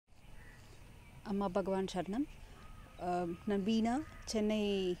அம்மா பகவான் சரணம். நான் வீணா சென்னை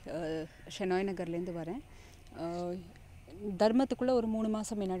ஷெனாய் நகர்லேருந்து வரேன். தர்மத்துக்குள்ளே ஒரு 3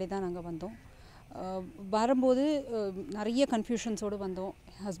 மாதம் முன்னாடி தான் நாங்கள் வந்தோம். வரும்போது நிறைய கன்ஃபியூஷன்ஸோடு வந்தோம்.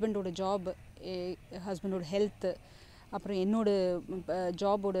 ஹஸ்பண்டோட ஜாப், ஹஸ்பண்டோட ஹெல்த்து, அப்புறம்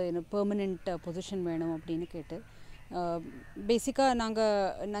ஜாபோட பெர்மனெண்ட் பொசிஷன் வேணும் அப்படின்னு கேட்டு பேசிக்காக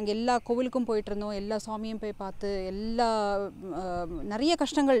நாங்கள் எல்லா கோவிலுக்கும் போயிட்டுருந்தோம். எல்லா சாமியும் போய் பார்த்து நிறைய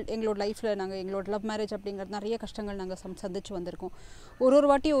கஷ்டங்கள் எங்களோட லைஃப்பில் எங்களோட லவ் மேரேஜ் அப்படிங்கிறது நிறைய கஷ்டங்கள் நாங்கள் சந்தித்து வந்திருக்கோம். ஒரு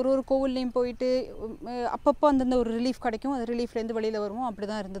வாட்டி ஒரு கோவில்லையும் போயிட்டு அப்பப்போ அந்தந்த ஒரு ரிலீஃப் கிடைக்கும். அது ரிலீஃப்லேருந்து வெளியில் வருவோம். அப்படி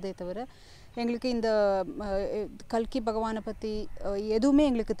தான் இருந்ததே தவிர எங்களுக்கு இந்த கல்கி பகவானை பற்றி எதுவுமே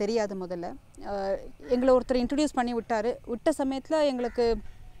எங்களுக்கு தெரியாது. முதல்ல எங்களை ஒருத்தர் இன்ட்ரடியூஸ் பண்ணி விட்ட சமயத்தில் எங்களுக்கு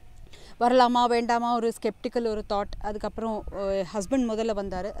வரலாமா வேண்டாமா ஒரு ஸ்கெப்டிக்கல் ஒரு தாட். அதுக்கப்புறம் ஹஸ்பண்ட் முதல்ல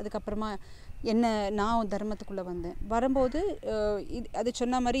வந்தார். அதுக்கப்புறமா நான் தர்மத்துக்குள்ளே வரும்போது அது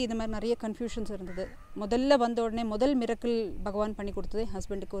சொன்ன மாதிரி இது மாதிரி நிறைய கன்ஃபியூஷன்ஸ் இருந்தது. முதல்ல வந்த உடனே முதல் மிரக்கிள் பகவான் பண்ணி கொடுத்தது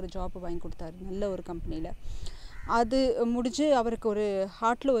ஹஸ்பண்டுக்கு ஒரு ஜாப் வாங்கி கொடுத்தாரு நல்ல ஒரு கம்பெனியில். அது முடிஞ்சு அவருக்கு ஒரு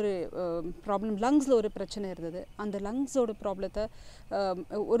ஹார்ட்டில் ஒரு ப்ராப்ளம், லங்ஸில் ஒரு பிரச்சனை இருந்தது. அந்த லங்ஸோட ப்ராப்ளத்தை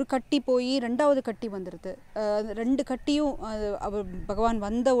ஒரு கட்டி போய் 2வது கட்டி வந்துடுது. 2 கட்டியும் அவர் பகவான்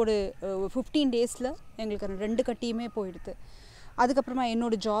வந்த ஒரு 15 டேஸில் எங்களுக்கு 2 கட்டியுமே போயிடுது. அதுக்கப்புறமா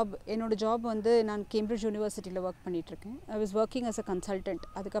என்னோடய ஜாப் நான் கேம்பிரிட்ஜ் யூனிவர்சிட்டியில் ஒர்க் பண்ணிகிட்ருக்கேன். I was working as a consultant.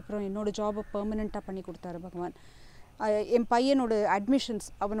 அதுக்கப்புறம் என்னோடய ஜாபை பெர்மனெண்ட்டாக பண்ணி கொடுத்தாரு பகவான். என் பையனோட அட்மிஷன்ஸ்,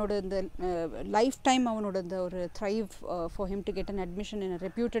 அவனோட இந்த லைஃப் டைம் அவனோட இந்த ஒரு thrive for him to get an admission in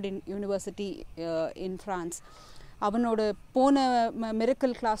reputed university in France. அவனோட போன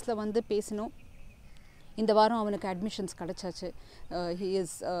மிரக்கல் கிளாஸில் பேசினோம். இந்த வாரம் அவனுக்கு admissions கிடச்சாச்சு.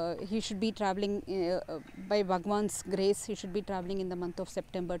 he should be traveling by Bhagwan's grace. He should be traveling in the month of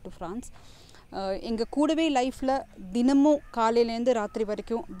September to France. எங்கள் கூடவே லைஃப்பில் தினமும் காலையிலேருந்து ராத்திரி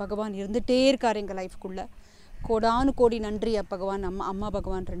வரைக்கும் பகவான் இருந்துகிட்டே இருக்கார் எங்கள் லைஃப்குள்ளே. கோடானு கோடி நன்றி பகவான், அம்மா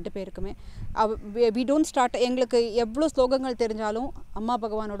பகவான் 2 பேருக்குமே. We don't start. எங்களுக்கு எவ்வளோ ஸ்லோகங்கள் தெரிஞ்சாலும் அம்மா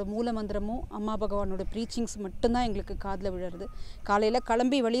பகவானோட மூல மந்திரமும் அம்மா பகவானோட ப்ரீச்சிங்ஸ் மட்டும்தான் எங்களுக்கு காதில் விழுறது. காலையில்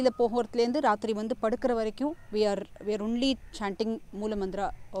கிளம்பி வெளியில் போகிறதுலேருந்து ராத்திரி படுக்கிற வரைக்கும் we are only chanting மூல மந்திரா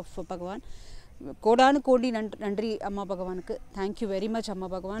ஆஃப் பகவான். கோடானு கோடி நன்றி அம்மா பகவானுக்கு. தேங்க்யூ வெரி மச் அம்மா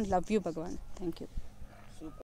பகவான். லவ் யூ பகவான். தேங்க்யூ.